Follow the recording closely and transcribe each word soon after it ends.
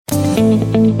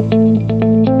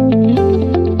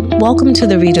Welcome to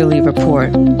the Readerly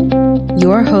Report.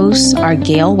 Your hosts are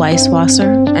Gayle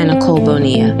Weisswasser and Nicole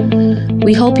Bonilla.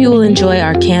 We hope you will enjoy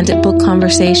our candid book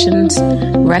conversations,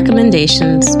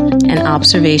 recommendations, and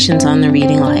observations on the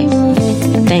reading life.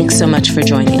 Thanks so much for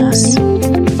joining us.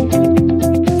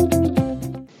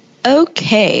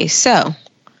 Okay, so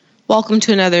welcome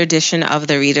to another edition of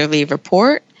the Readerly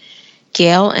Report.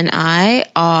 Gayle and I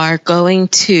are going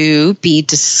to be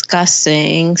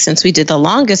discussing, since we did the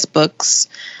longest books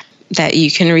that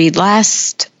you can read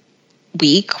last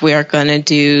week, we are going to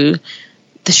do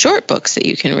the short books that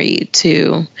you can read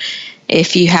too.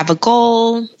 If you have a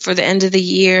goal for the end of the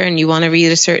year and you want to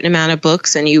read a certain amount of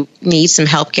books and you need some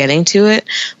help getting to it,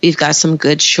 we've got some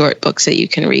good short books that you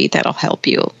can read that'll help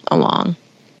you along.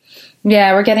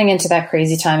 Yeah, we're getting into that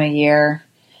crazy time of year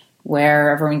where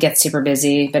everyone gets super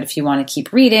busy, but if you want to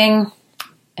keep reading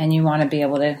and you want to be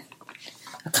able to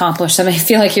accomplish something,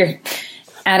 feel like you're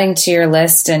adding to your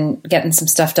list and getting some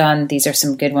stuff done, these are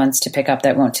some good ones to pick up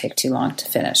that won't take too long to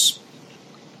finish.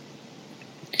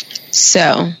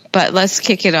 So, but let's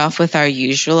kick it off with our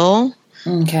usual.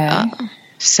 Okay.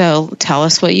 So tell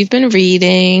us what you've been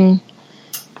reading.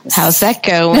 How's that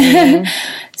going?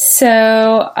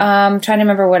 So, trying to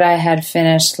remember what I had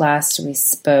finished last we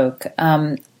spoke.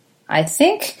 I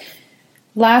think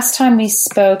last time we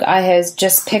spoke, I had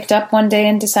just picked up One Day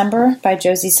in December by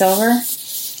Josie Silver.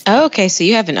 Oh, okay. So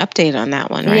you have an update on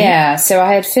that one, right? Yeah. So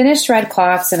I had finished Red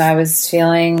Clocks and I was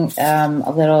feeling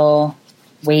a little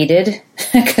weighted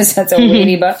because that's a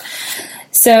weighty book.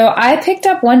 So I picked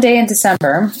up One Day in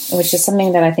December, which is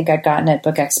something that I think I'd gotten at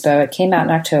Book Expo. It came out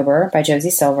in October by Josie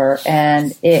Silver,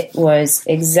 and it was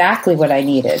exactly what I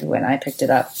needed when I picked it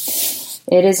up.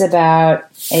 It is about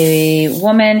a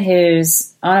woman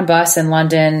who's on a bus in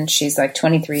London. She's like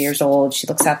 23 years old. She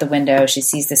looks out the window. She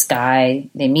sees this guy.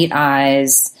 They meet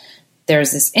eyes.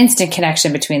 There's this instant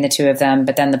connection between the two of them,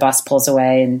 but then the bus pulls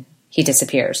away and he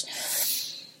disappears.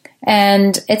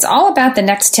 And it's all about the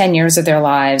next 10 years of their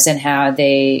lives and how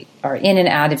they are in and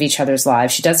out of each other's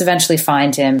lives. She does eventually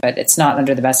find him, but it's not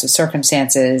under the best of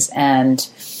circumstances. And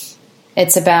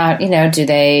it's about, do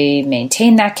they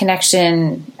maintain that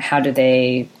connection? How do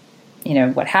they,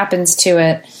 what happens to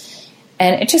it?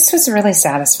 And it just was a really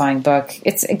satisfying book.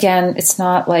 It's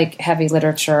not like heavy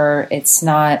literature. It's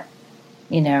not,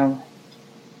 going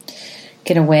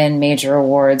to win major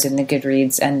awards in the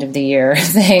Goodreads end of the year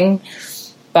thing.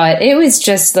 But it was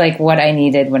just like what I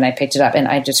needed when I picked it up, and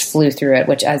I just flew through it,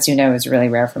 which, as you know, is really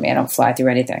rare for me. I don't fly through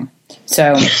anything.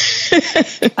 So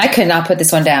I could not put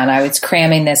this one down. I was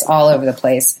cramming this all over the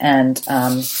place, and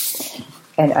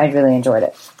I really enjoyed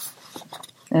it.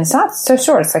 And it's not so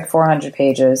short. It's like 400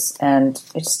 pages, and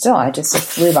I just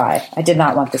flew by. I did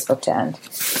not want this book to end.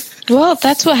 Well,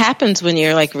 that's what happens when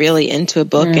you're like really into a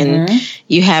book and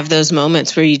you have those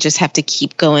moments where you just have to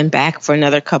keep going back for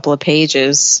another couple of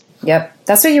pages. Yep.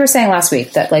 That's what you were saying last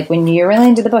week, that like when you're really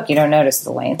into the book, you don't notice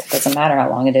the length. It doesn't matter how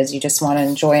long it is. You just want to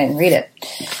enjoy it and read it.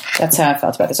 That's how I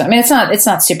felt about this one. I mean, it's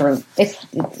not super,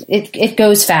 it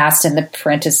goes fast and the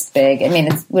print is big. I mean,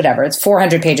 it's whatever. It's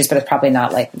 400 pages, but it's probably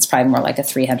more like a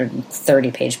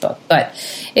 330 page book, but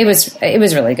it was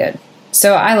really good.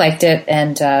 So I liked it.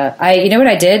 And, you know what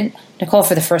I did, Nicole,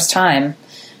 for the first time,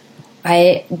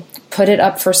 I put it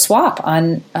up for swap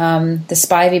on, the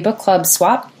Spivey Book Club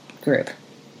swap group.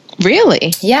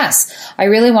 Really? Yes. I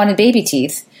really wanted Baby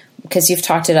Teeth because you've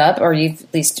talked it up, or you've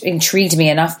at least intrigued me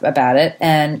enough about it.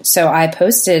 And so I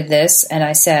posted this and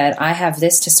I said, I have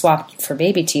this to swap for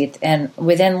Baby Teeth. And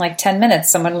within like 10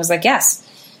 minutes, someone was like, yes.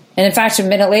 And in fact, a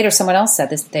minute later, someone else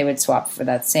said this, they would swap for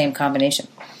that same combination.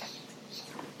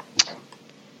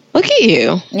 Look at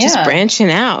you, just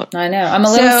branching out. I know. I'm a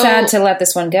little sad to let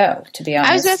this one go, to be honest.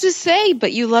 I was about to say,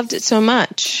 but you loved it so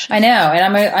much. I know,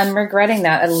 and I'm regretting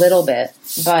that a little bit.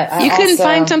 But you couldn't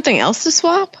find something else to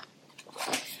swap?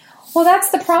 Well,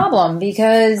 that's the problem,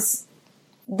 because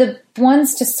the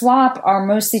ones to swap are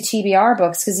mostly TBR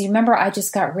books, because you remember I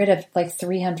just got rid of like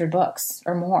 300 books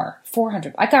or more,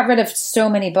 400. I got rid of so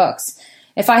many books.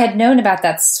 If I had known about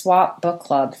that swap book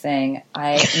club thing,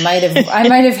 I might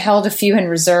have held a few in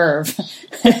reserve.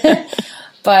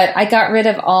 But I got rid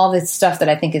of all the stuff that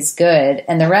I think is good,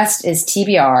 and the rest is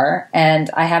TBR, and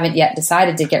I haven't yet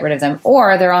decided to get rid of them,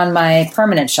 or they're on my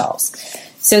permanent shelves.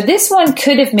 So this one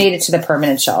could have made it to the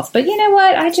permanent shelf, but you know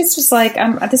what? I just was like,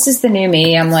 this is the new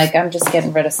me. I'm just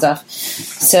getting rid of stuff.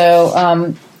 So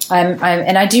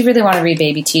and I do really want to read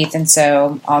Baby Teeth, and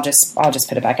so I'll just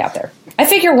put it back out there. I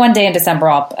figure One Day in December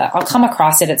I'll come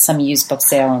across it at some used book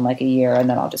sale in like a year, and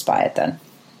then I'll just buy it then.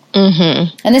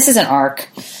 Mm-hmm. And this is an ARC,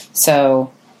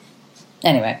 so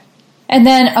anyway. And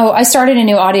then, I started a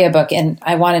new audiobook, and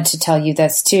I wanted to tell you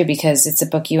this too, because it's a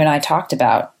book you and I talked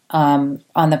about on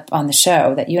the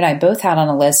show, that you and I both had on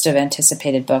a list of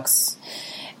anticipated books,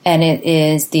 and it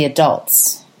is The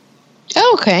Adults.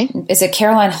 Oh, okay. Is it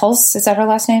Caroline Hulse? Is that her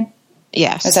last name?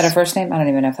 Yes. Is that her first name? I don't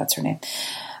even know if that's her name.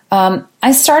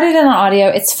 I started in audio.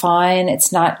 It's fine.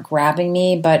 It's not grabbing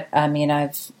me, but I mean,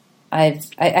 I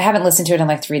haven't listened to it in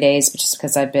like 3 days, just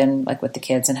because I've been like with the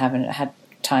kids and haven't had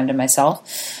time to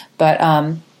myself. But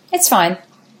it's fine.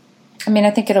 I mean,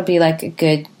 I think it'll be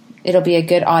a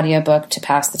good audiobook to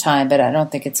pass the time, but I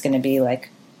don't think it's going to be like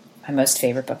my most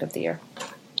favorite book of the year.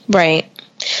 Right.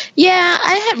 Yeah,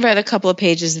 I had read a couple of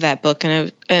pages of that book,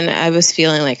 and I was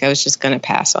feeling like I was just going to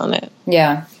pass on it.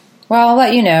 Yeah. Well, I'll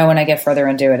let you know when I get further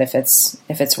into it if it's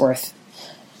worth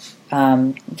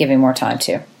giving more time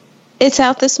to. It's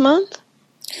out this month?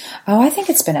 Oh, I think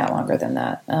it's been out longer than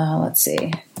that. Let's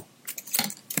see.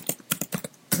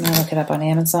 I'm going to look it up on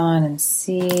Amazon and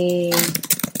see.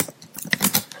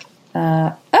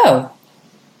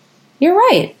 You're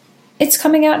right. It's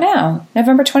coming out now,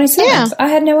 November 27th. Yeah. I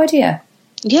had no idea.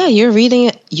 Yeah, you're reading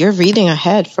it. You're reading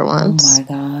ahead for once. Oh my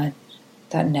God,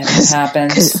 that never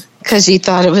happens. Because you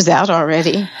thought it was out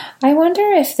already. I wonder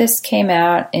if this came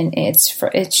out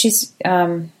she's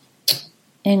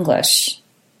English,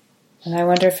 and I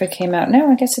wonder if it came out.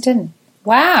 No, I guess it didn't.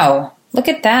 Wow, look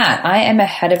at that! I am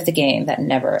ahead of the game. That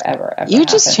never, ever, ever. You're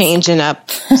just changing up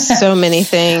so many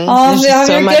things. All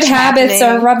your good habits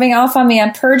are rubbing off on me.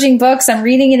 I'm purging books. I'm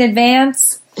reading in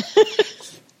advance.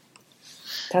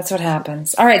 That's what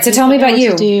happens. All right, so tell me about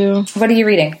you. What are you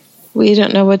reading? We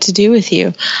don't know what to do with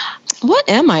you. What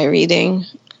am I reading?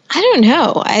 I don't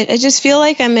know. I just feel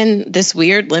like I'm in this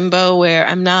weird limbo where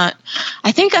I'm not.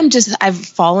 I think I've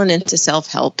fallen into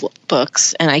self-help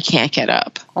books and I can't get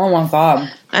up. Oh my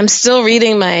God. I'm still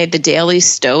reading the Daily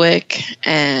Stoic,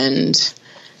 and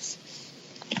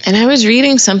I was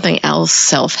reading something else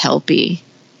self-helpy.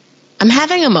 I'm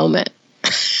having a moment.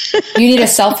 You need a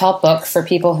self-help book for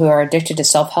people who are addicted to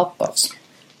self-help books.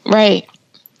 Right.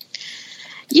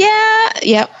 Yeah.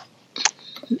 Yep.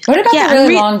 What about the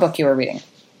really long book you were reading?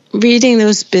 Reading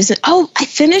those business. Oh, I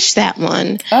finished that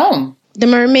one. Oh. The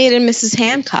Mermaid and Mrs.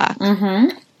 Hancock.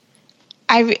 Mm-hmm.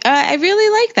 I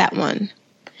really like that one.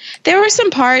 There were some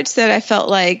parts that I felt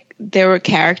like there were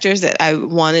characters that I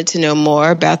wanted to know more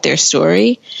about their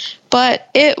story, but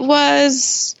it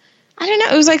was, I don't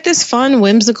know, it was like this fun,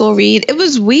 whimsical read. It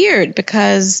was weird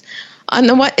because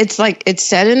it's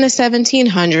set in the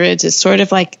 1700s. It's sort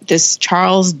of like this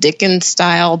Charles Dickens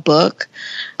style book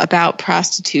about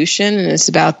prostitution, and it's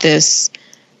about this,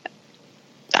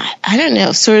 I don't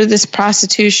know, sort of this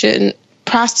prostitute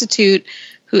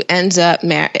who ends up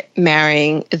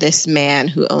marrying this man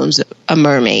who owns a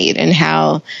mermaid, and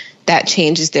how that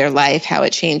changes their life, how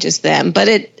it changes them. But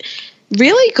it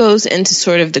really goes into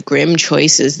sort of the grim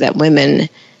choices that women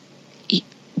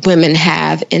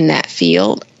have in that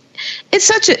field. It's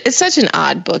such an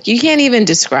odd book. You can't even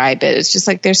describe it. It's just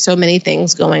like there's so many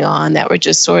things going on that were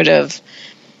just sort of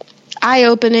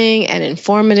eye-opening and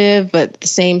informative, but at the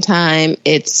same time,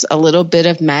 it's a little bit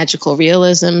of magical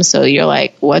realism. So you're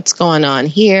like, what's going on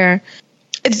here?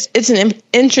 It's an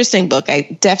interesting book. I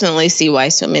definitely see why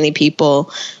so many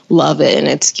people love it, and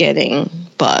it's getting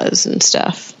buzz and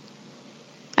stuff.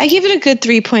 I give it a good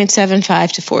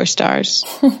 3.75 to 4 stars.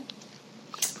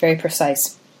 Very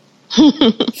precise.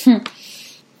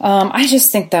 I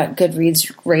just think that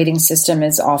Goodreads rating system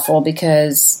is awful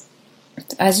because,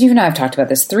 as you and I have talked about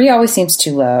this, 3 always seems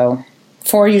too low.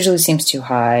 4 usually seems too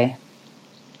high.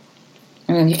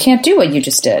 I mean, you can't do what you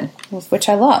just did, which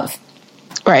I love.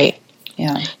 Right.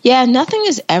 Yeah. Yeah, nothing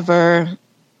is ever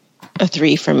a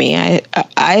 3 for me. I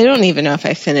don't even know if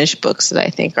I finish books that I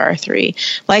think are a 3.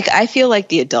 Like, I feel like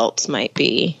The Adults might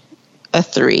be a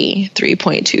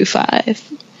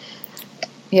 3.25.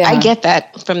 Yeah. I get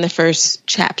that from the first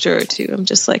chapter or 2. I'm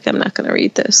just like, I'm not going to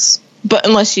read this. But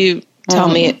unless you tell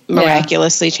me it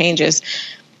miraculously changes.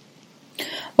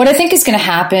 What I think is going to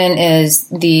happen is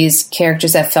these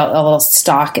characters that felt a little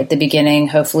stock at the beginning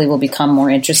hopefully will become more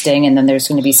interesting, and then there's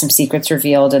going to be some secrets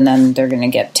revealed, and then they're going to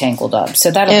get tangled up. So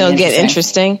it'll get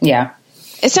interesting. Yeah.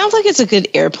 It sounds like it's a good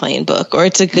airplane book, or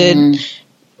it's a good,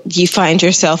 you find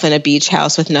yourself in a beach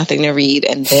house with nothing to read,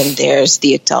 and then there's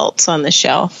The Adults on the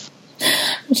shelf.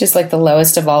 Which is like the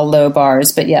lowest of all low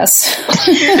bars, but yes.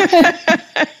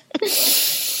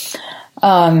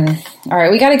 All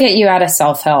right, we got to get you out of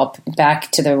self-help,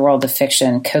 back to the world of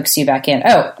fiction, coax you back in.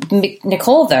 Oh,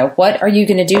 Nicole, though, what are you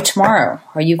going to do tomorrow?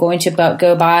 Are you going to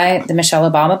go buy the Michelle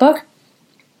Obama book?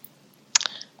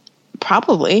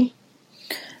 Probably.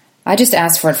 I just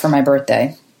asked for it for my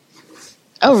birthday.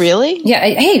 Oh, really? Yeah.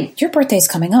 Hey, your birthday's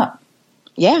coming up.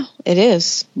 Yeah, it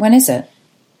is. When is it?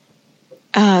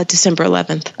 December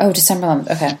 11th. Oh, December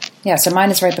 11th. Okay. Yeah, so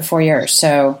mine is right before yours.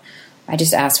 So I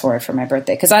just asked for it for my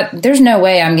birthday. Because there's no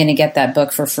way I'm going to get that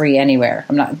book for free anywhere.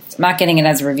 I'm not getting it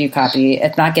as a review copy.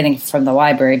 It's not getting it from the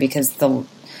library because the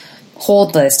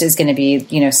hold list is going to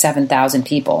be, 7,000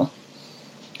 people.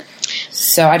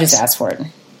 So I just asked for it.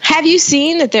 Have you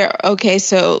seen that okay,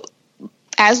 so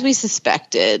as we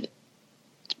suspected,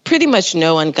 pretty much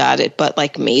no one got it but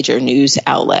like major news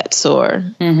outlets or,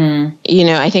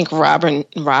 I think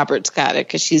Roberts got it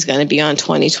because she's going to be on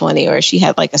 2020 or she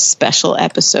had like a special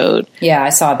episode. Yeah, I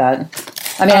saw that.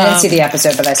 I mean, I didn't see the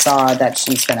episode, but I saw that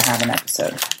she's going to have an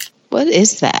episode. What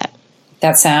is that?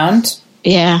 That sound?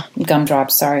 Yeah.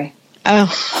 Gumdrops, sorry. Oh.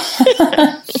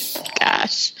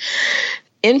 Gosh.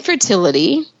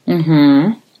 Infertility.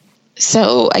 Mm-hmm.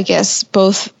 So I guess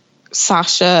both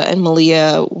Sasha and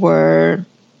Malia were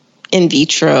in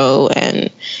vitro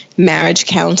and marriage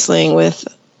counseling with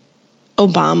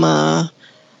Obama.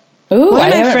 Ooh, I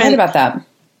haven't read about that.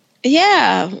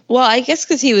 Yeah. Well, I guess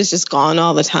because he was just gone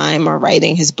all the time or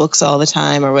writing his books all the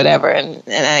time or whatever. And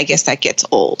I guess that gets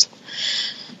old.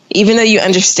 Even though you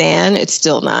understand, it's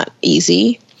still not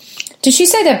easy. Did she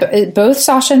say that both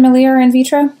Sasha and Malia are in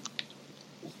vitro?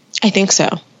 I think so.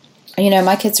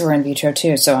 My kids were in vitro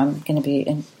too, so I'm going to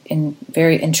be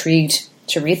very intrigued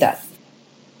to read that.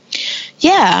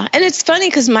 Yeah, and it's funny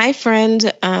because my friend,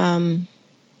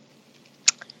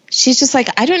 she's just like,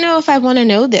 I don't know if I want to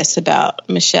know this about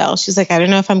Michelle. She's like, I don't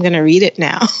know if I'm going to read it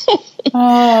now.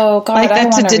 Oh, God, like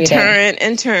that's a deterrent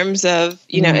in terms of,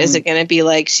 is it going to be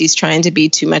like she's trying to be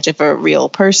too much of a real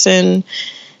person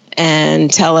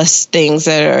and tell us things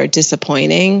that are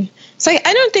disappointing? It's like,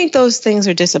 I don't think those things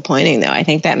are disappointing, though. I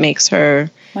think that makes her...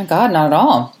 My God, not at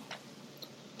all.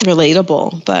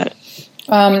 Relatable, but...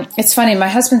 It's funny. My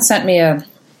husband sent me an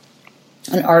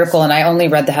article, and I only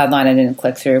read the headline. I didn't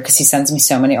click through because he sends me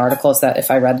so many articles that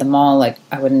if I read them all, I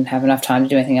wouldn't have enough time to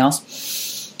do anything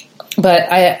else.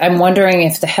 But I'm wondering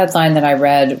if the headline that I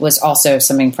read was also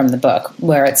something from the book,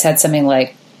 where it said something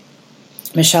like,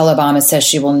 Michelle Obama says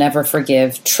she will never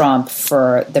forgive Trump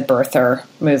for the birther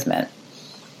movement.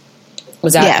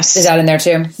 Yes. Is that in there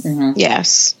too? Mm-hmm.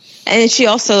 Yes. And she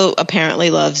also apparently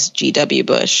loves G.W.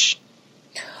 Bush.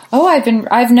 Oh,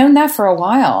 I've known that for a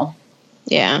while.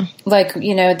 Yeah.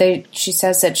 She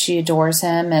says that she adores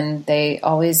him and they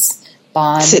always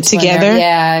bond. Sit together?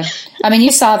 Yeah. I mean,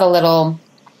 you saw the little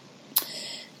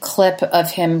clip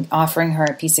of him offering her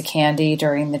a piece of candy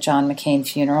during the John McCain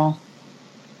funeral.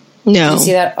 No. Did you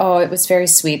see that? Oh, it was very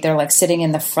sweet. They're sitting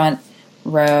in the front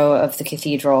row of the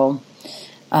cathedral,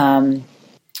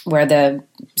 where the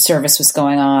service was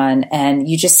going on, and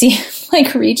you just see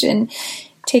him reach and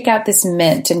take out this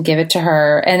mint and give it to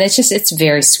her, and it's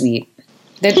very sweet.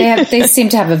 They seem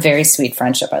to have a very sweet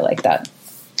friendship. I like that.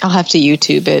 I'll have to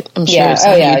YouTube it. I'm sure. Yeah. It's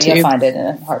on YouTube. You'll find it in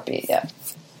a heartbeat. Yeah.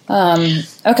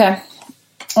 Okay.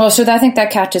 Well, so I think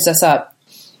that catches us up.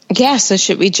 Yeah. So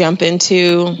should we jump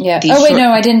into? Yeah.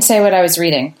 No, I didn't say what I was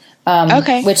reading.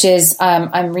 Okay. Which is,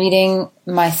 I'm reading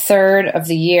my third of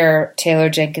the year Taylor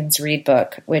Jenkins Reid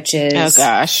book, which is... Oh,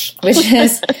 gosh. Which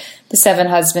is The Seven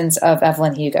Husbands of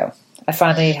Evelyn Hugo. I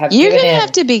finally have You're going to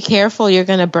have to be careful. You're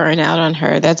going to burn out on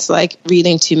her. That's like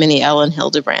reading too many Ellen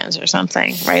Hildebrands or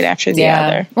something right after the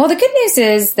other. Well, the good news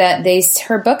is that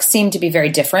her books seem to be very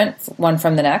different, one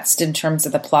from the next, in terms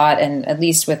of the plot, and at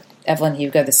least with Evelyn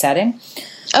Hugo, the setting.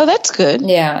 Oh, that's good.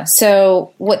 Yeah.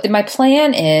 So my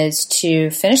plan is to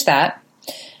finish that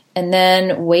and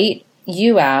then wait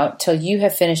you out till you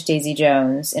have finished Daisy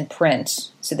Jones in print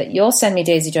so that you'll send me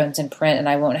Daisy Jones in print and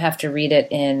I won't have to read it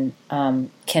in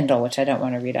Kindle, which I don't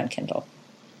want to read on Kindle.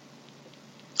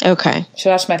 Okay. So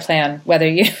that's my plan. Whether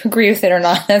you agree with it or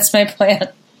not, that's my plan.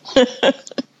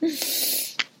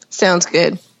 Sounds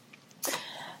good.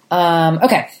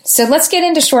 Okay, so let's get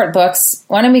into short books.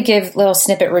 Why don't we give little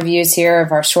snippet reviews here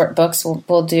of our short books?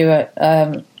 We'll do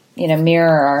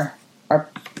mirror our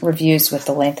reviews with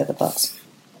the length of the books.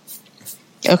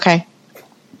 Okay.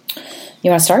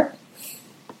 You want to start?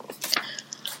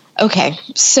 Okay,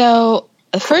 so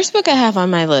the first book I have on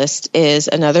my list is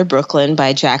Another Brooklyn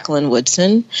by Jacqueline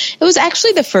Woodson. It was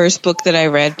actually the first book that I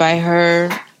read by her.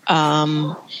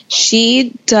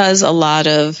 She does a lot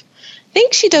of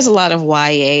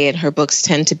YA, and her books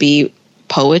tend to be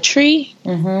poetry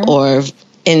or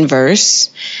in verse.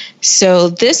 So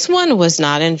this one was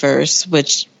not in verse,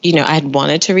 which, I'd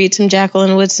wanted to read some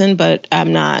Jacqueline Woodson, but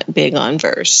I'm not big on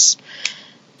verse.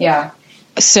 Yeah.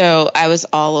 So I was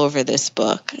all over this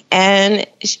book. And,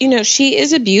 she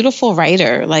is a beautiful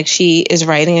writer. Like, she is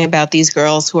writing about these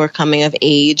girls who are coming of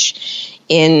age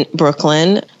in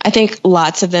Brooklyn. I think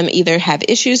lots of them either have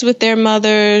issues with their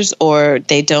mothers or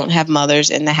they don't have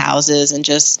mothers in the houses, and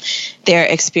just their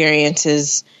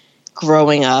experiences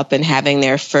growing up and having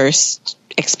their first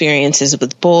experiences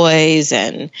with boys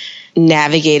and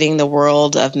navigating the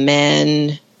world of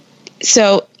men.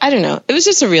 So, I don't know. It was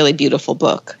just a really beautiful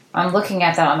book. I'm looking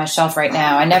at that on my shelf right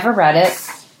now. I never read it.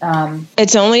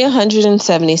 It's only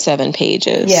 177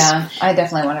 pages. Yeah, I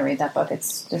definitely want to read that book.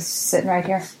 It's just sitting right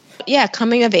here. Yeah,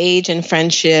 coming of age and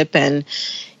friendship and,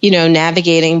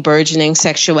 navigating burgeoning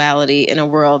sexuality in a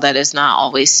world that is not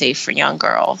always safe for young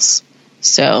girls.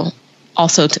 So,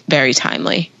 also very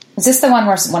timely. Is this the one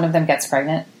where one of them gets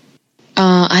pregnant?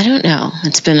 I don't know.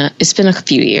 It's been a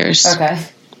few years. Okay.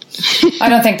 I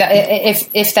don't think that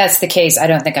if that's the case, I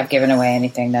don't think I've given away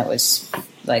anything that was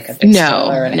like a big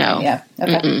spoiler or anything. No. Yeah.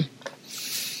 Okay. Mm-mm.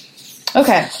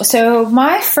 Okay. So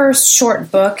my first short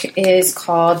book is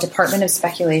called Department of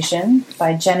Speculation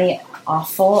by Jenny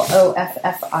Offil,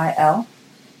 Offil.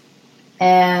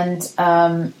 And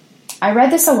I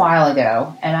read this a while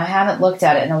ago, and I haven't looked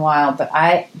at it in a while, but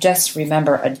I just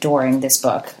remember adoring this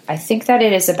book. I think that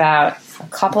it is about a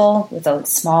couple with a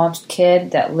small kid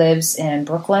that lives in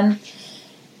Brooklyn,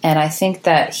 and I think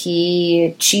that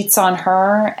he cheats on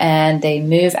her, and they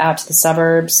move out to the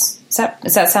suburbs.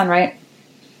 Does that sound right?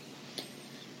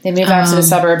 They move out to the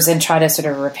suburbs and try to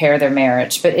sort of repair their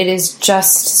marriage, but it is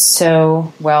just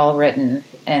so well written,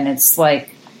 and it's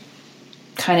like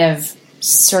kind of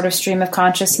sort of stream of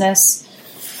consciousness.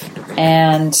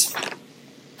 And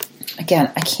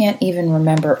again, I can't even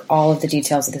remember all of the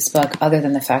details of this book other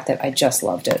than the fact that I just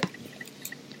loved it.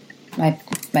 My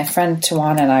friend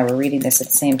Tawana and I were reading this at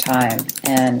the same time,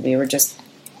 and we were just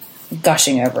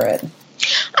gushing over it.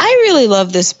 I really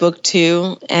love this book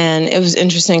too, and it was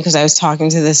interesting because I was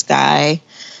talking to this guy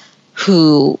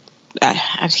who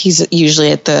he's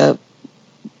usually at the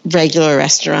regular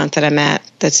restaurant that I'm at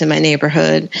that's in my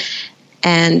neighborhood.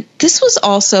 And this was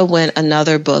also when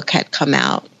another book had come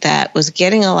out that was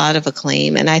getting a lot of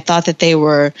acclaim. And I thought that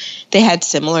they had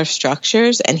similar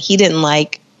structures, and he didn't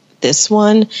like this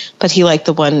one, but he liked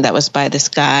the one that was by this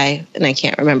guy. And I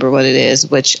can't remember what it is,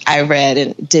 which I read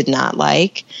and did not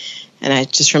like. And I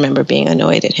just remember being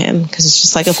annoyed at him because it's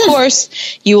just like, of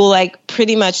course, you will like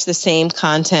pretty much the same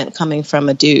content coming from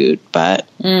a dude. But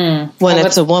when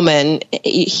it's a woman,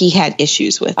 he had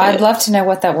issues with it. I'd love to know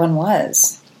what that one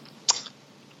was.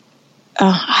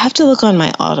 I have to look on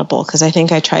my Audible because I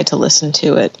think I tried to listen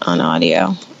to it on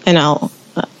audio. And I'll...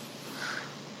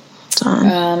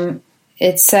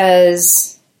 it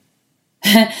says...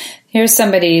 here's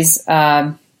somebody's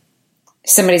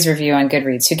review on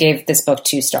Goodreads who gave this book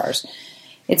 2 stars.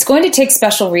 It's going to take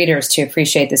special readers to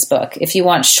appreciate this book. If you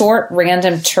want short,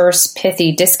 random, terse,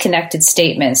 pithy, disconnected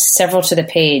statements, several to the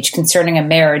page, concerning a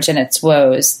marriage and its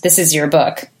woes, this is your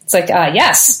book. It's like,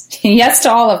 yes. Yes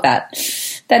to all of that.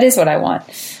 That is what I want.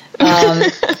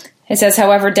 It says,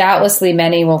 however, doubtlessly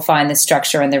many will find the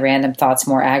structure and the random thoughts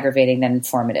more aggravating than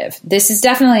informative. This is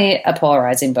definitely a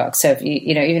polarizing book. So if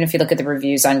even if you look at the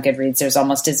reviews on Goodreads, there's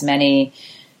almost as many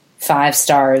 5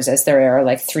 stars as there are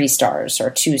like 3 stars or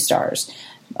 2 stars.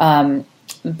 But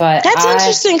that's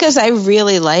interesting because I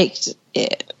really liked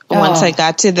it once I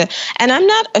got to and I'm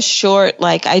not a short,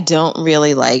 like I don't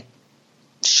really like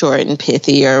short and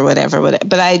pithy or whatever,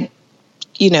 but I,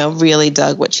 really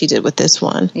dug what she did with this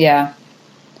one. Yeah.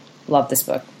 Love this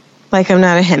book. Like, I'm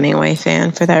not a Hemingway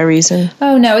fan for that reason.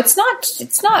 Oh no, it's not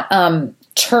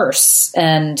terse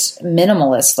and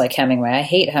minimalist like Hemingway. I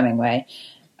hate Hemingway.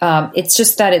 It's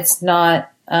just that it's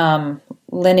not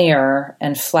linear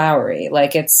and flowery.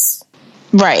 Like it's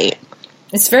right.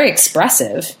 It's very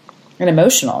expressive and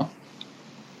emotional.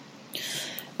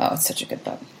 Oh, it's such a good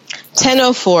book.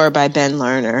 1004 by Ben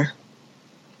Lerner.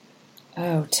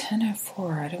 Oh,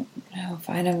 1004. I don't know if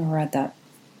I never read that,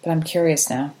 but I'm curious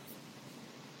now.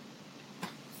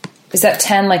 Is that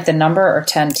 10 like the number or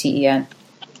 10 TEN?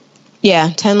 Yeah,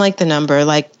 10 like the number,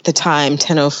 like the time,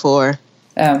 1004.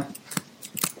 Oh. I'm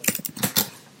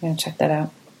going to check that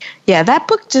out. Yeah, that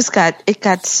book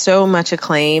got so much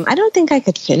acclaim. I don't think I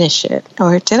could finish it.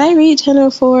 Or did I read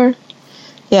 1004?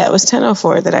 Yeah, it was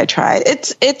 1004 that I tried.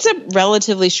 It's a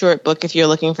relatively short book if you're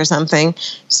looking for something.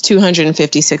 It's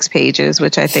 256 pages,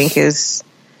 which I think is,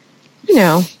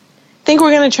 I think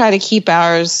we're going to try to keep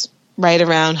ours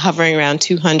hovering around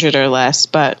 200 or less.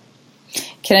 But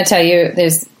can I tell you,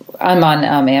 I'm on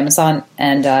Amazon,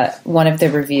 and one of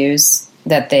the reviews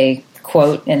that they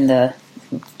quote in the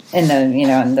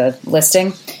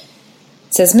listing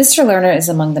It says, Mr. Lerner is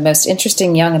among the most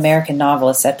interesting young American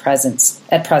novelists at present.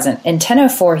 In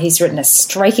 1004, he's written a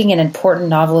striking and important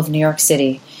novel of New York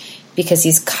City because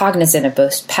he's cognizant of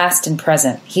both past and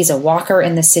present. He's a walker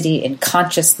in the city in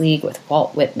conscious league with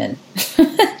Walt Whitman.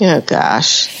 Oh,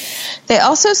 gosh. They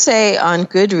also say on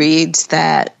Goodreads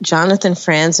that Jonathan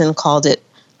Franzen called it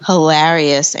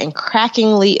hilarious and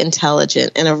crackingly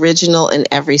intelligent and original in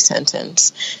every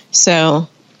sentence. So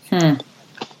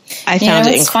I found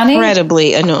it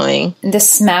incredibly annoying. The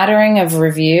smattering of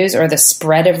reviews or the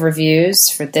spread of reviews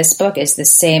for this book is the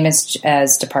same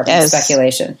as Department of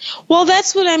Speculation. Well,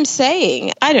 that's what I'm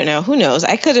saying. I don't know. Who knows?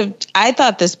 I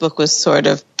thought this book was sort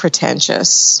of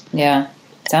pretentious. Yeah.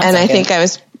 And I think I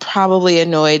was probably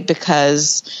annoyed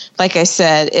because, like I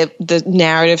said, the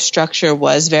narrative structure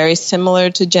was very similar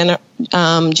to Jenny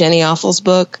Offil's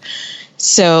book.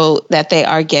 So that they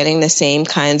are getting the same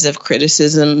kinds of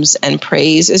criticisms and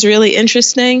praise is really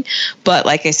interesting. But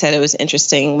like I said, it was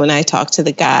interesting when I talked to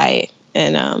the guy,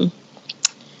 and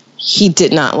he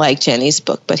did not like Jenny's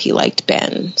book, but he liked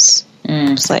Ben's.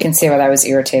 I can see why that was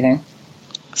irritating.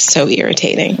 So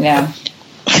irritating. Yeah.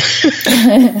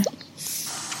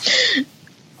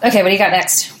 Okay, what do you got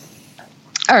next?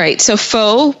 All right, so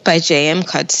Foe by J.M.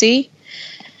 Coetzee.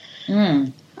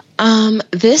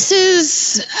 This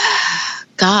is,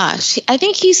 gosh, I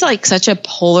think he's like such a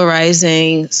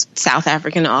polarizing South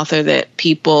African author that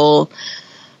people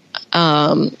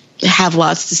have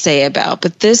lots to say about.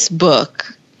 But this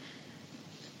book,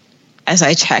 as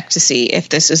I check to see if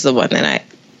this is the one that I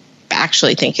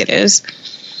actually think it is,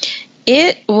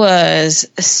 it was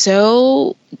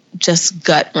so just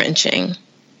gut-wrenching.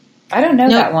 I don't know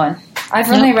that one. I've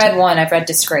only read one. I've read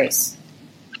Disgrace.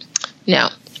 No.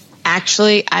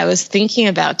 Actually, I was thinking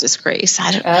about Disgrace.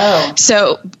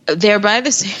 So they're by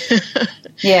the same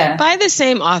by the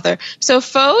same author. So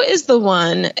Foe is the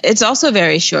one. It's also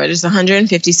very short. It's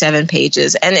 157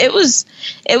 pages, and it was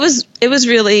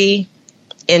really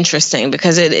interesting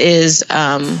because it is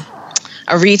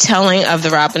a retelling of the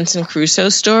Robinson Crusoe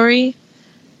story.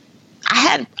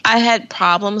 I had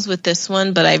problems with this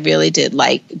one, but I really did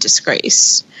like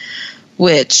Disgrace,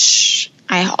 which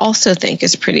I also think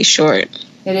is pretty short.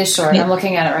 It is short. I'm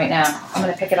looking at it right now. I'm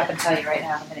going to pick it up and tell you right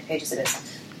now how many pages it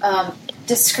is.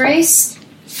 Disgrace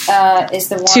is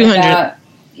the one 200. about...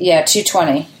 Yeah,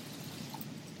 220.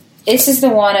 This is the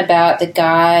one about the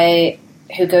guy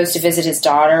who goes to visit his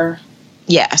daughter.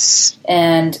 Yes.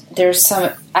 And there's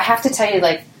some... I have to tell you,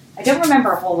 like, I don't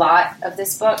remember a whole lot of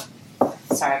this book.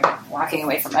 Sorry, I'm walking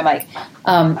away from my mic.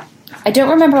 I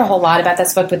don't remember a whole lot about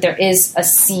this book, but there is a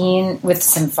scene with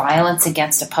some violence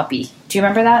against a puppy. Do you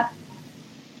remember that?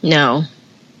 No.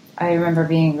 I remember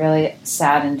being really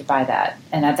saddened by that.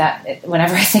 And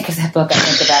whenever I think of that book, I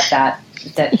think about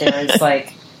that there is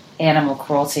like animal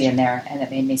cruelty in there, and it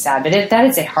made me sad. But that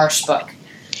is a harsh book.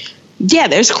 Yeah,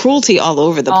 there's cruelty all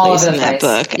over the place in that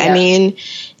book. Yeah. I mean,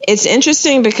 it's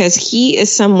interesting because he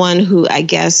is someone who, I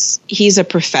guess, he's a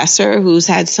professor who's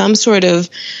had some sort of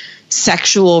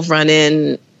sexual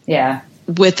run-in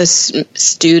with a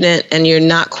student, and you're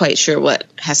not quite sure what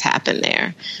has happened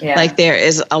there. Yeah. Like, there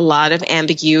is a lot of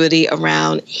ambiguity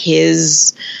around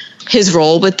his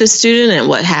role with the student and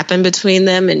what happened between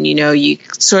them. And, you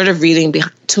sort of reading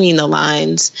between the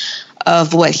lines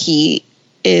of what he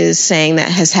is saying that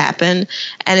has happened,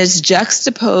 and it's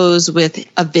juxtaposed with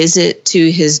a visit to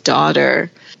his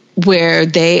daughter where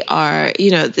they are,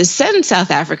 this is set in South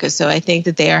Africa, so I think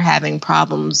that they are having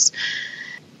problems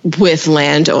with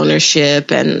land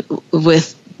ownership and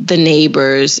with the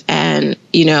neighbors, and,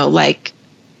 like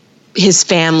his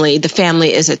family, the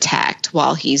family is attacked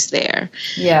while he's there.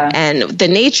 Yeah. And the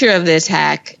nature of the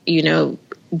attack,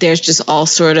 there's just all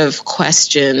sort of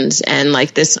questions and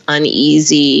like this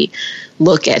uneasy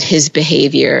look at his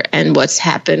behavior and what's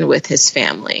happened with his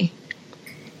family.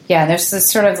 Yeah, there's this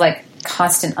sort of like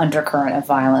constant undercurrent of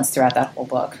violence throughout that whole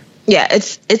book. Yeah,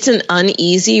 it's an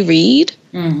uneasy read.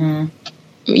 Mm-hmm.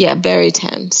 Yeah, very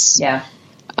tense. Yeah.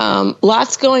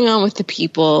 Lots going on with the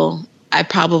people. I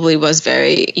probably was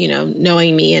very,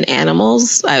 knowing me and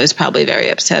animals, I was probably very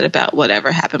upset about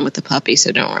whatever happened with the puppy,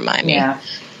 so don't remind me. Yeah.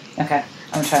 Okay.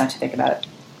 I'm trying not to think about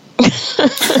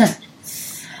it.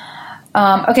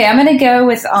 Okay, I'm going to go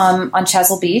with On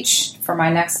Chesil Beach for my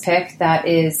next pick. That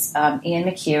is Ian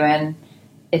McEwen.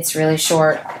 It's really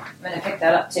short. I'm going to pick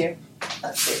that up too.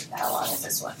 Let's see, how long is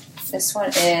this one? This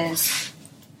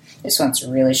one's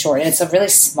really short, and it's a really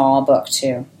small book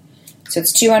too. So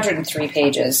it's 203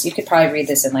 pages. You could probably read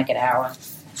this in like an hour.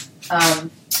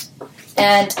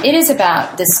 And it is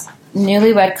about this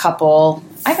newlywed couple.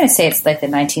 I'm going to say it's like the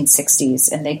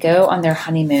 1960s, and they go on their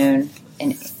honeymoon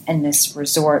in this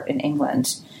resort in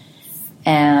England,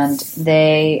 and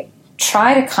they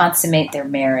try to consummate their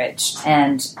marriage,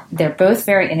 and they're both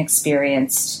very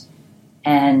inexperienced,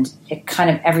 and it kind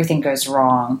of everything goes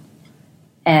wrong,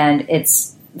 and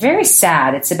it's very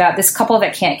sad. It's about this couple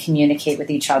that can't communicate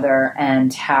with each other,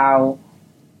 and how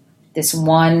this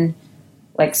one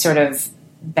like sort of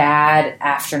bad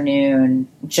afternoon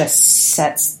just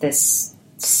sets this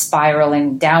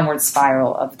spiraling downward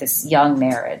spiral of this young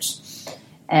marriage.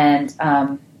 And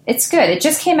it's good. It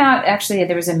just came out, actually,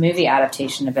 there was a movie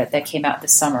adaptation of it that came out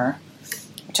this summer,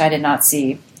 which I did not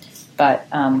see, but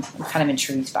I'm kind of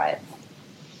intrigued by it.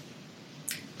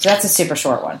 So that's a super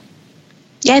short one.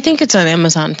 Yeah, I think it's on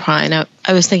Amazon Prime.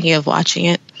 I was thinking of watching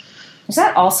it. Is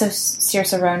that also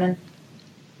Saoirse Ronan?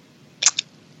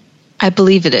 I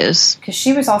believe it is. Because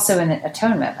she was also in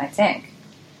Atonement, I think.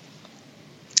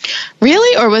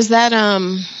 Really? Or was that,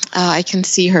 I can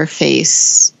see her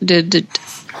face.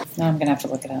 No, I'm going to have to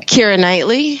look it up. Keira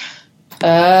Knightley?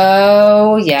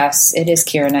 Oh, yes. It is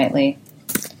Keira Knightley.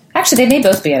 Actually, they may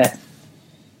both be in it.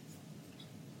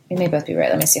 They may both be right.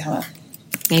 Let me see how much.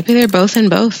 Maybe they're both in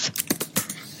both.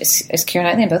 Is Keira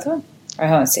Knightley in both of them? All right,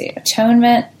 hold on, let's see.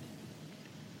 Atonement,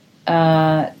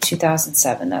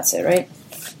 2007. That's it, right?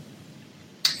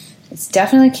 It's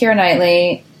definitely Keira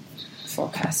Knightley. Full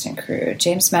cast and crew.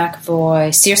 James McAvoy.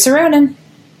 Saoirse Ronan.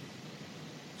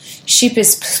 She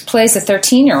plays the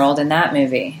 13-year-old in that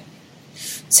movie.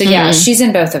 So, yeah, she's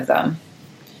in both of them.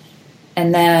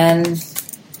 And then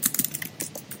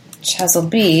Chesil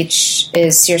Beach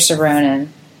is Saoirse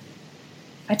Ronan.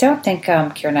 I don't think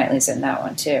Keira Knightley's in that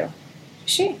one, too.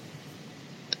 Is she?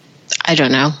 I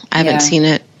don't know. I haven't seen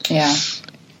it. Yeah.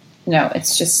 No,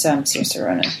 it's just Saoirse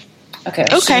Ronan. Okay.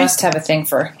 She must have a thing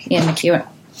for Ian McEwen.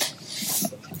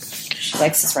 She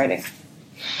likes his writing.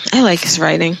 I like his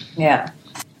writing. Yeah.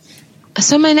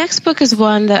 So my next book is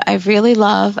one that I really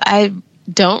love. I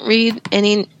don't read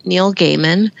any Neil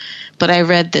Gaiman, but I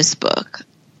read this book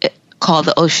called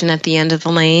The Ocean at the End of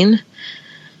the Lane,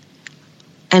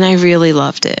 and I really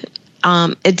loved it.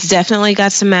 It's definitely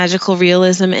got some magical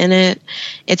realism in it.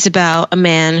 It's about a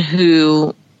man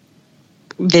who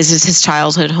visits his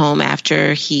childhood home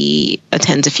after he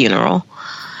attends a funeral.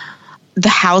 The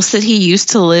house that he used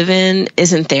to live in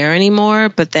isn't there anymore,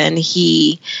 but then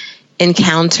he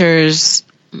encounters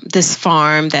this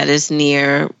farm that is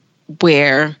near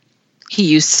where he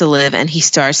used to live, and he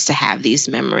starts to have these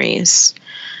memories.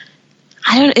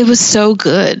 It was so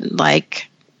good.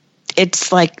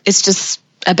 It's just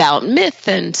about myth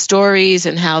and stories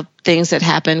and how things that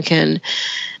happen can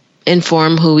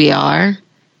inform who we are.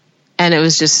 And it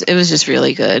was just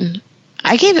really good.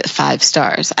 I gave it 5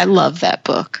 stars. I love that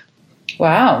book.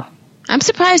 Wow. I'm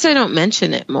surprised I don't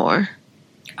mention it more.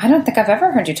 I don't think I've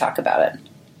ever heard you talk about it.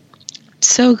 It's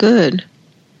so good.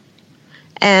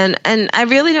 And I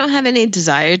really don't have any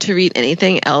desire to read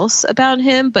anything else about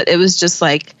him, but it was just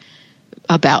like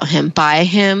about him, by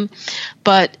him.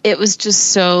 But it was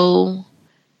just so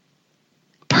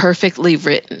perfectly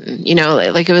written,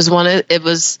 it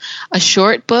was a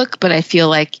short book, but I feel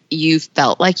like you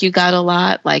felt like you got a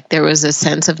lot. Like there was a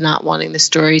sense of not wanting the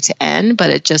story to end, but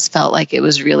it just felt like it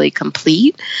was really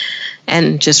complete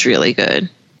and just really good.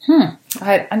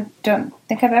 I don't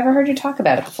think I've ever heard you talk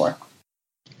about it before.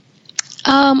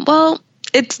 Well,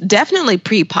 it's definitely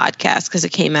pre-podcast because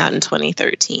it came out in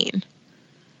 2013.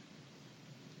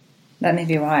 That may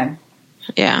be why.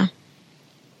 Yeah.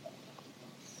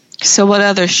 So what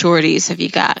other shorties have you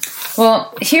got?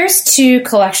 Well, here's 2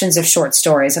 collections of short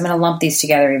stories. I'm going to lump these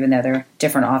together even though they're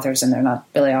different authors and they're not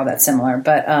really all that similar.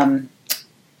 But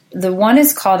the one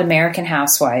is called American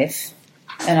Housewife,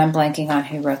 and I'm blanking on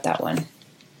who wrote that one.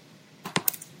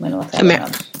 I'm going to look that one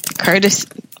up. Curtis,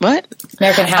 what?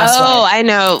 American Housewife. Oh, I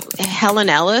know. Helen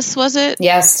Ellis, was it?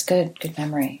 Yes, good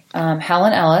memory.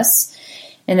 Helen Ellis.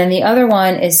 And then the other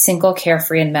one is Single,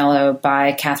 Carefree, and Mellow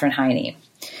by Katherine Heiny.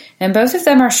 And both of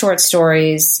them are short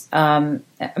stories.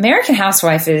 American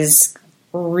Housewife is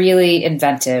really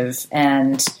inventive,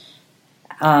 and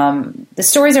the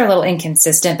stories are a little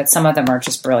inconsistent, but some of them are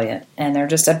just brilliant. And they're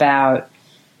just about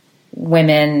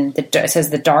women. It says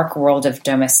the dark world of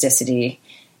domesticity,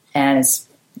 and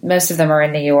most of them are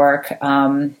in New York.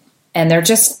 And they're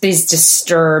just these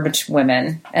disturbed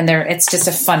women, and it's just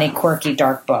a funny, quirky,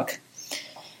 dark book.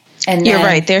 And you're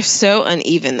right. They're so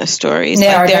uneven, the stories.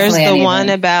 There's the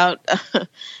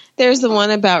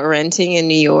one about renting in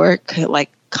New York,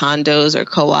 like condos or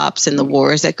co-ops, and the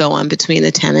wars that go on between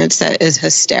the tenants. That is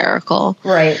hysterical.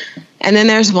 Right. And then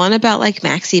there's one about like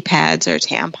maxi pads or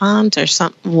tampons or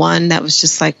one that was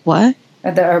just like, what?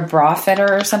 Or bra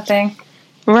fitter or something.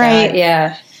 Right.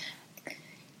 Yeah.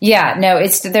 Yeah, no,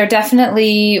 they're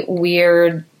definitely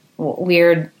weird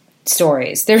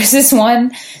stories. There's this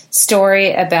one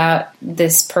story about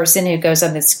this person who goes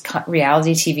on this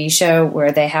reality TV show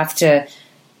where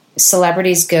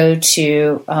celebrities go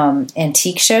to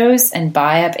antique shows and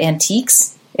buy up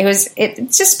antiques.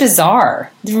 It's just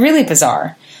bizarre. It's really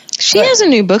bizarre. She has a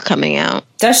new book coming out.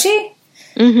 Does she?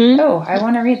 Mm-hmm. Oh, I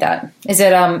want to read that. Is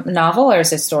it a novel or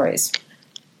is it stories?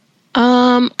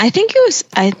 I think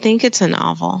it's a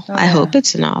novel. Oh, I hope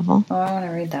it's a novel. Oh, I want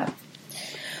to read that.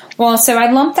 Well, so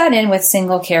I lumped that in with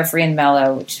Single, Carefree, and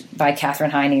Mellow by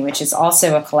Katherine Heiny, which is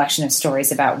also a collection of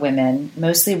stories about women,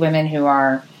 mostly women who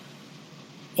are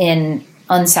in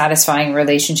unsatisfying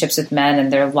relationships with men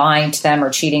and they're lying to them or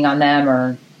cheating on them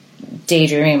or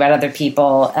daydreaming about other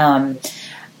people.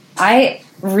 I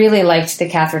really liked the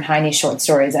Katherine Heiny short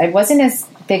stories. I wasn't as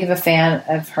big of a fan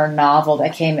of her novel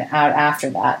that came out after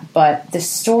that, but the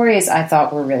stories I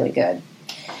thought were really good.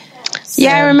 So,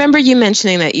 yeah, I remember you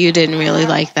mentioning that you didn't really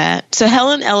like that. So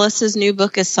Helen Ellis's new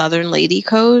book is Southern Lady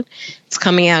Code. It's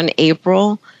coming out in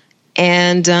April,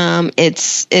 and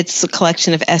it's a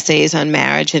collection of essays on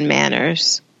marriage and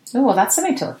manners. Oh, well, that's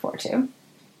something to look forward to.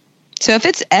 So if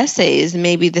it's essays,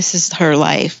 maybe this is her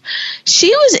life. She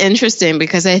was interesting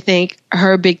because I think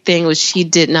her big thing was she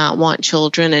did not want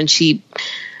children, and she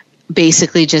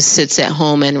basically just sits at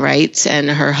home and writes, and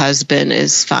her husband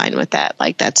is fine with that.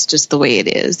 Like, that's just the way it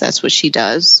is. That's what she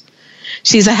does.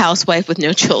 She's a housewife with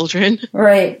no children.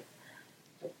 Right.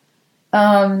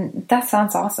 That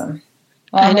sounds awesome.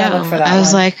 Well, I know. I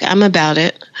was like, I'm about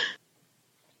it.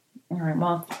 All right.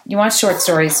 Well, you want short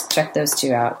stories, check those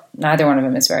two out. Neither one of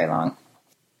them is very long.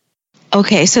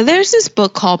 Okay, so there's this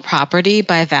book called Property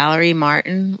by Valerie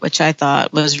Martin, which I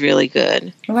thought was really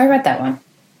good. Oh, I read that one.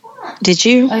 Did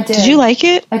you? I did. Did you like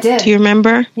it? I did. Do you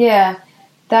remember? Yeah.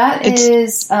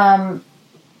 It's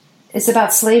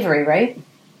about slavery, right?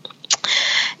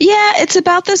 Yeah, it's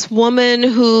about this woman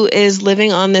who is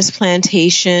living on this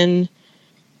plantation,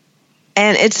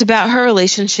 and it's about her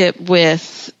relationship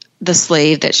with the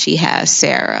slave that she has,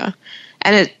 Sarah.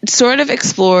 And it sort of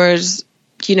explores,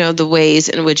 the ways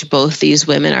in which both these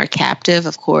women are captive.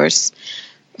 Of course,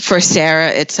 for Sarah,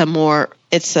 it's a more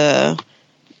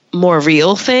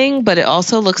real thing, but it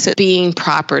also looks at being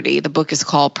property. The book is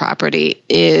called Property,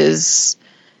 is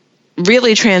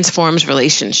really transforms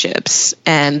relationships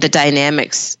and the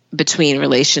dynamics between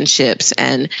relationships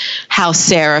and how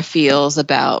Sarah feels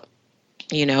about,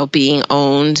 being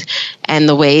owned, and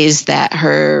the ways that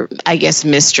her, I guess,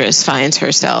 mistress finds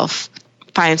herself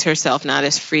not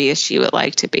as free as she would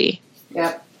like to be.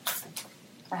 Yep.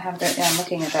 I have that. Yeah, I'm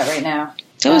looking at that right now.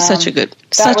 It was such a good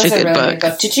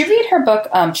book. Did you read her book,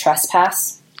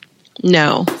 Trespass?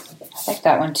 No. I like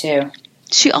that one too.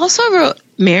 She also wrote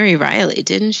Mary Reilly,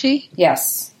 didn't she?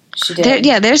 Yes, she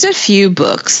did. There's a few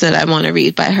books that I want to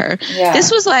read by her. Yeah.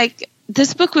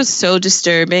 This book was so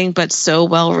disturbing, but so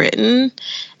well written,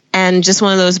 and just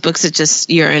one of those books that just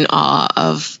you're in awe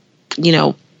of,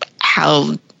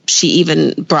 how she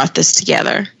even brought this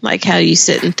together. Like, how you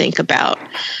sit and think about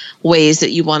ways that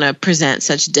you want to present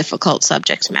such difficult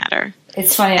subject matter.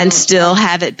 It's funny. And still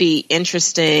have it be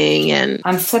interesting. And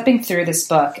I'm flipping through this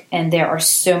book, and there are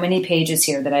so many pages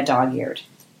here that I dog-eared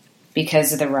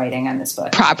because of the writing on this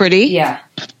book. Property? Yeah.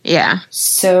 Yeah.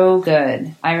 So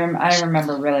good. I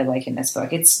remember really liking this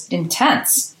book. It's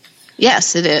intense.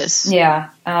 Yes, it is.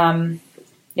 Yeah.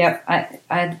 Yep.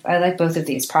 I like both of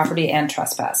these, Property and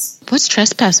Trespass. What's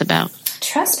Trespass about?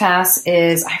 Trespass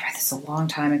is, I read this a long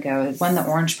time ago. It won the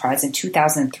Orange Prize in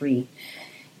 2003.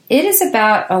 It is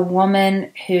about a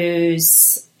woman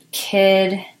whose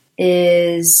kid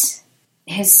her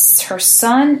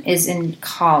son is in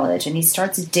college, and he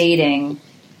starts dating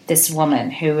this woman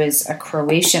who is a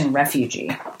Croatian refugee.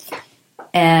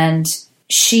 And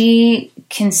she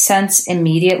can sense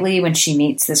immediately when she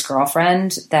meets this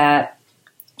girlfriend that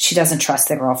she doesn't trust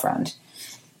the girlfriend.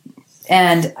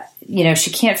 And,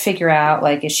 she can't figure out,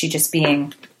 like, is she just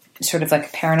being sort of like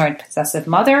a paranoid, possessive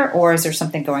mother, or is there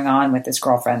something going on with this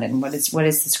girlfriend, and what is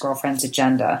this girlfriend's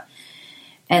agenda?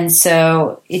 And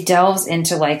so it delves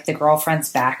into, like, the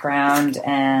girlfriend's background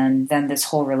and then this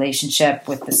whole relationship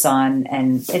with the son,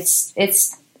 and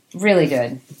it's really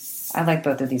good. I like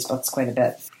both of these books quite a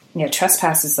bit. Yeah,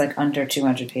 Trespass is like under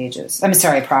 200 pages. I'm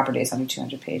sorry, Property is under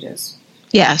 200 pages.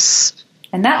 Yes.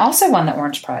 And that also won the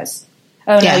Orange Prize.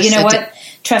 Oh, no, yes, you know what? Did.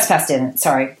 Trespass didn't.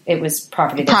 Sorry. It was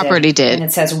Property that Property did. And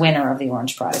it says winner of the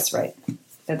Orange Prize, right?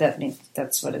 That means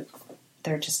that's what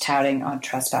they're just touting on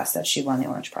Trespass that she won the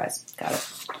Orange Prize. Got it.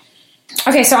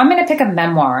 Okay, so I'm going to pick a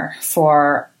memoir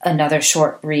for another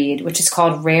short read, which is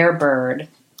called Rare Bird.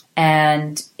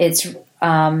 And it's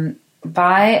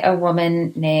by a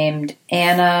woman named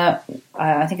Anna,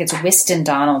 I think it's Whiston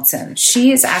Donaldson.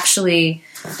 She is actually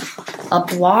a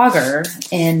blogger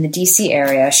in the DC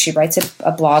area. She writes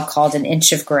a blog called An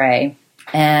Inch of Gray.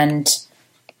 And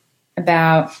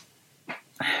about,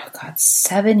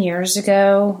 7 years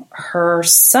ago, her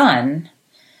son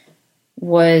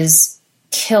was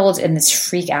killed in this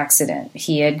freak accident.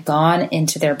 He had gone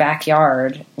into their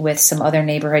backyard with some other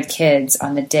neighborhood kids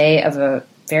on the day of a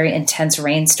very intense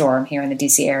rainstorm here in the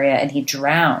DC area, and he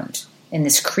drowned in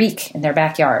this creek in their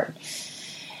backyard.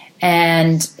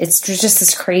 And it's just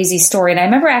this crazy story. And I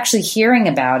remember actually hearing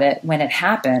about it when it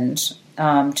happened,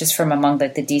 just from among the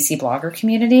DC blogger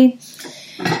community.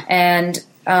 And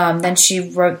then she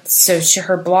wrote,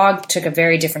 her blog took a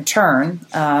very different turn,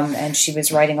 and she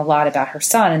was writing a lot about her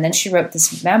son. And then she wrote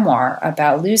this memoir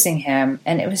about losing him,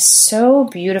 and it was so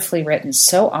beautifully written,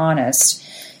 so honest,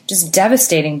 just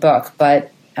devastating book, but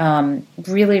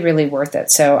really, really worth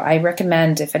it. So I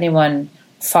recommend, if anyone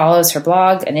follows her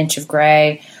blog, An Inch of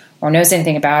Gray, or knows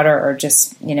anything about her, or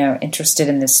just, interested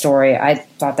in this story, I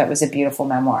thought that was a beautiful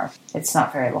memoir. It's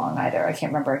not very long either. I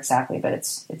can't remember exactly, but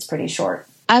it's pretty short.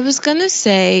 I was going to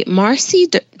say Marcy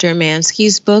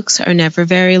Dermansky's books are never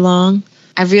very long.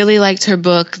 I really liked her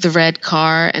book, The Red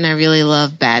Car, and I really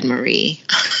love Bad Marie.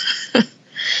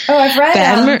 Oh, I've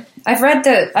read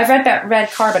that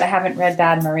Red Car, but I haven't read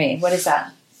Bad Marie. What is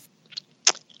that?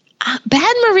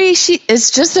 Bad Marie,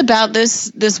 it's just about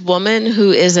this woman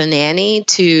who is a nanny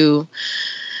to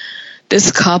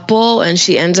this couple, and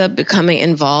she ends up becoming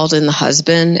involved in the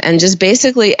husband, and just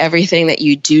basically everything that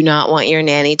you do not want your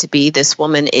nanny to be, this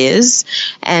woman is,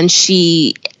 and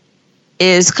she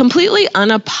is completely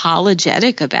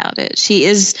unapologetic about it.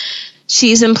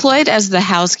 She's employed as the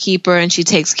housekeeper, and she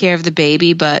takes care of the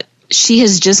baby, but she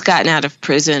has just gotten out of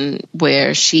prison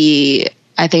where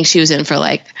I think she was in for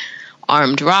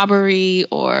armed robbery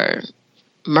or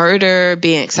murder,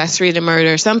 being accessory to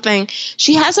murder, something.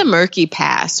 She has a murky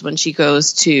past when she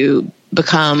goes to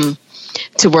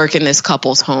work in this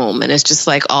couple's home, and it's just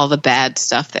all the bad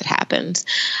stuff that happens.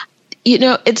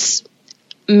 It's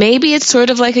sort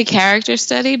of like a character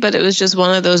study, but it was just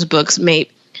one of those books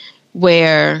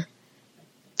where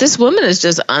this woman is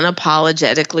just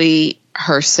unapologetically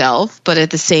herself, but at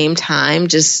the same time,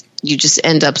 you just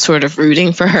end up sort of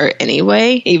rooting for her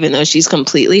anyway, even though she's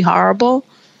completely horrible.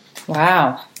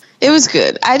 Wow. It was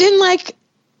good. I didn't like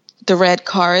The Red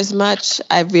Car as much.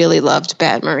 I really loved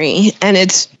Bad Marie, and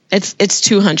it's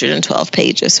 212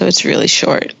 pages, so it's really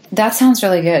short. That sounds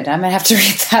really good. I might have to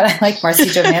read that. I like Marcy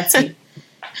Dermansky.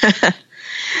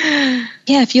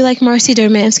 Yeah, if you like Marcy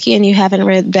Dermansky and you haven't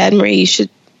read Bad Marie, you should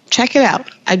check it out.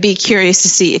 I'd be curious to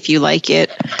see if you like it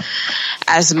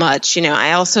as much.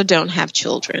 I also don't have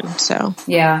children, so.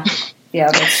 Yeah,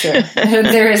 that's true.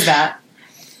 There is that.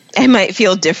 I might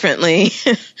feel differently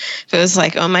if it was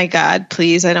oh my God,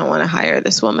 please, I don't want to hire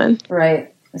this woman.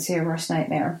 Right. It's your worst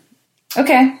nightmare.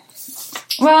 Okay.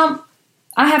 Well,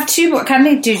 I have two more. Can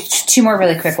I do two more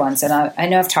really quick ones? And I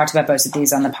know I've talked about both of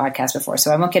these on the podcast before,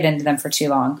 so I won't get into them for too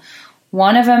long.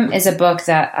 One of them is a book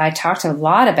that I talked a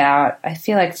lot about, I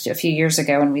feel like a few years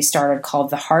ago when we started, called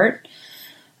The Heart.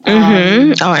 Oh,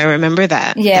 I remember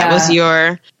that. Yeah.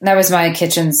 That was my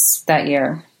kitchens that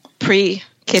year.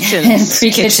 Pre-kitchens.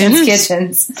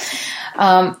 Kitchens.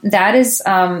 That is,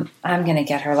 I'm going to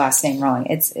get her last name wrong.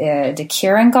 It's the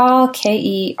Kerangal,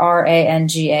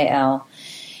 Kerangal.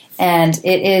 And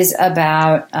it is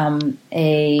about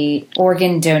a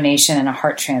organ donation and a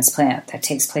heart transplant that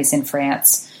takes place in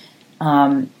France.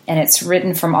 And it's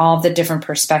written from all of the different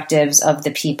perspectives of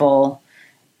the people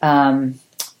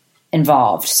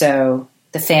involved. So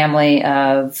the family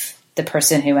of the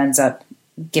person who ends up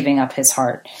giving up his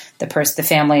heart, the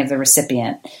family of the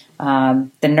recipient, the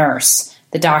nurse,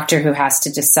 the doctor who has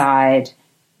to decide,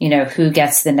 who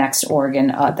gets the next organ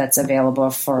that's available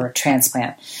for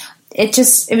transplant. It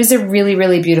was a really,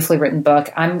 really beautifully written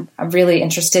book. I'm really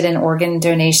interested in organ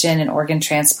donation and organ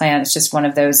transplant. It's just one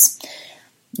of those,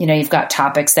 you've got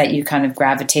topics that you kind of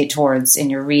gravitate towards in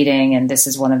your reading, and this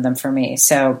is one of them for me.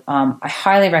 So I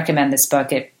highly recommend this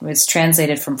book. It was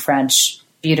translated from French,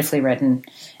 beautifully written,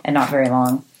 and not very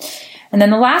long. And then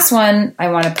the last one I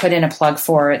want to put in a plug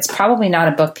for, it's probably not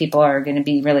a book people are going to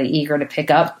be really eager to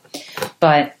pick up,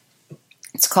 but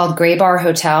it's called Graybar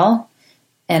Hotel.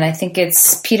 And I think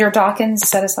it's Peter Dwakins.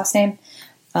 Is that his last name?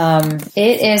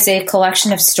 It is a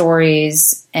collection of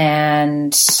stories,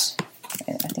 and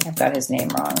I think I've got his name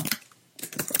wrong.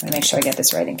 Let me make sure I get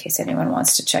this right in case anyone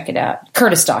wants to check it out.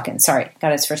 Curtis Dwakins. Sorry,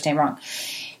 got his first name wrong.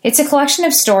 It's a collection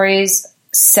of stories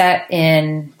set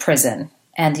in prison.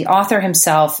 And the author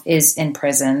himself is in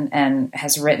prison and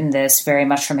has written this very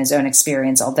much from his own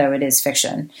experience, although it is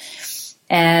fiction.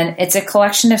 And it's a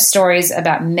collection of stories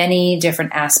about many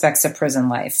different aspects of prison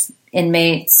life.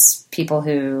 Inmates, people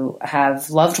who have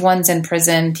loved ones in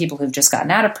prison, people who've just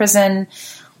gotten out of prison,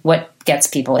 what gets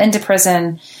people into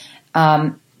prison.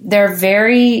 They're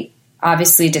very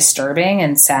obviously disturbing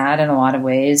and sad in a lot of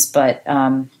ways, but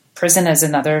prison is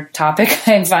another topic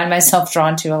I find myself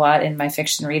drawn to a lot in my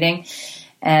fiction reading.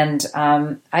 And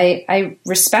I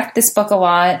respect this book a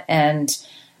lot, and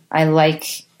I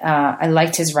liked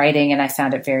his writing, and I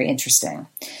found it very interesting.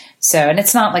 So, and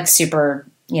it's not like super,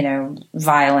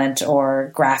 violent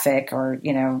or graphic, or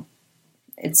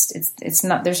it's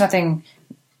not. There's nothing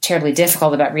terribly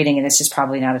difficult about reading it. It's just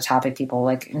probably not a topic people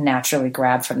like naturally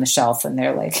grab from the shelf when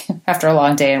they're like after a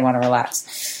long day and want to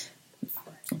relax.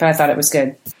 But I thought it was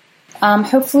good.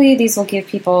 Hopefully, these will give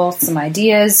people some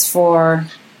ideas for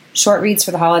short reads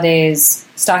for the holidays,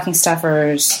 stocking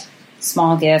stuffers,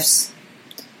 small gifts.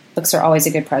 Books are always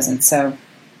a good present. So,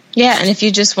 yeah, and if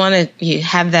you just want to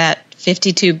have that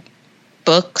 52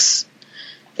 books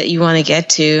that you want to get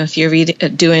to, if you're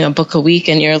doing a book a week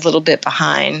and you're a little bit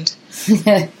behind.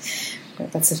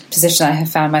 That's a position I have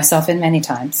found myself in many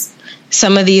times.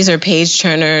 Some of these are page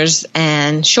turners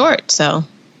and short, so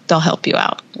they'll help you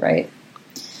out. Right.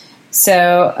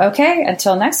 So, okay,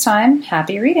 until next time,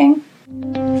 happy reading.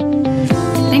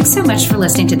 Thanks so much for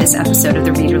listening to this episode of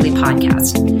the Readerly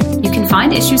Podcast. You can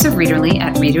find issues of Readerly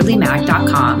at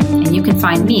readerlymag.com, and you can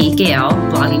find me, Gayle,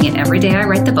 blogging at Every Day I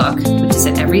Write the Book, which is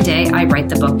at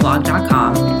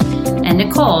everydayIwritethebookblog.com, and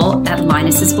Nicole at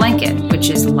Linus's Blanket, which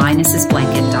is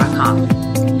linus'sblanket.com.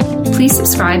 Please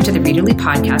subscribe to the Readerly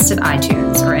Podcast at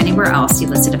iTunes or anywhere else you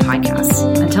listen to podcasts.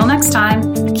 Until next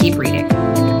time, keep reading.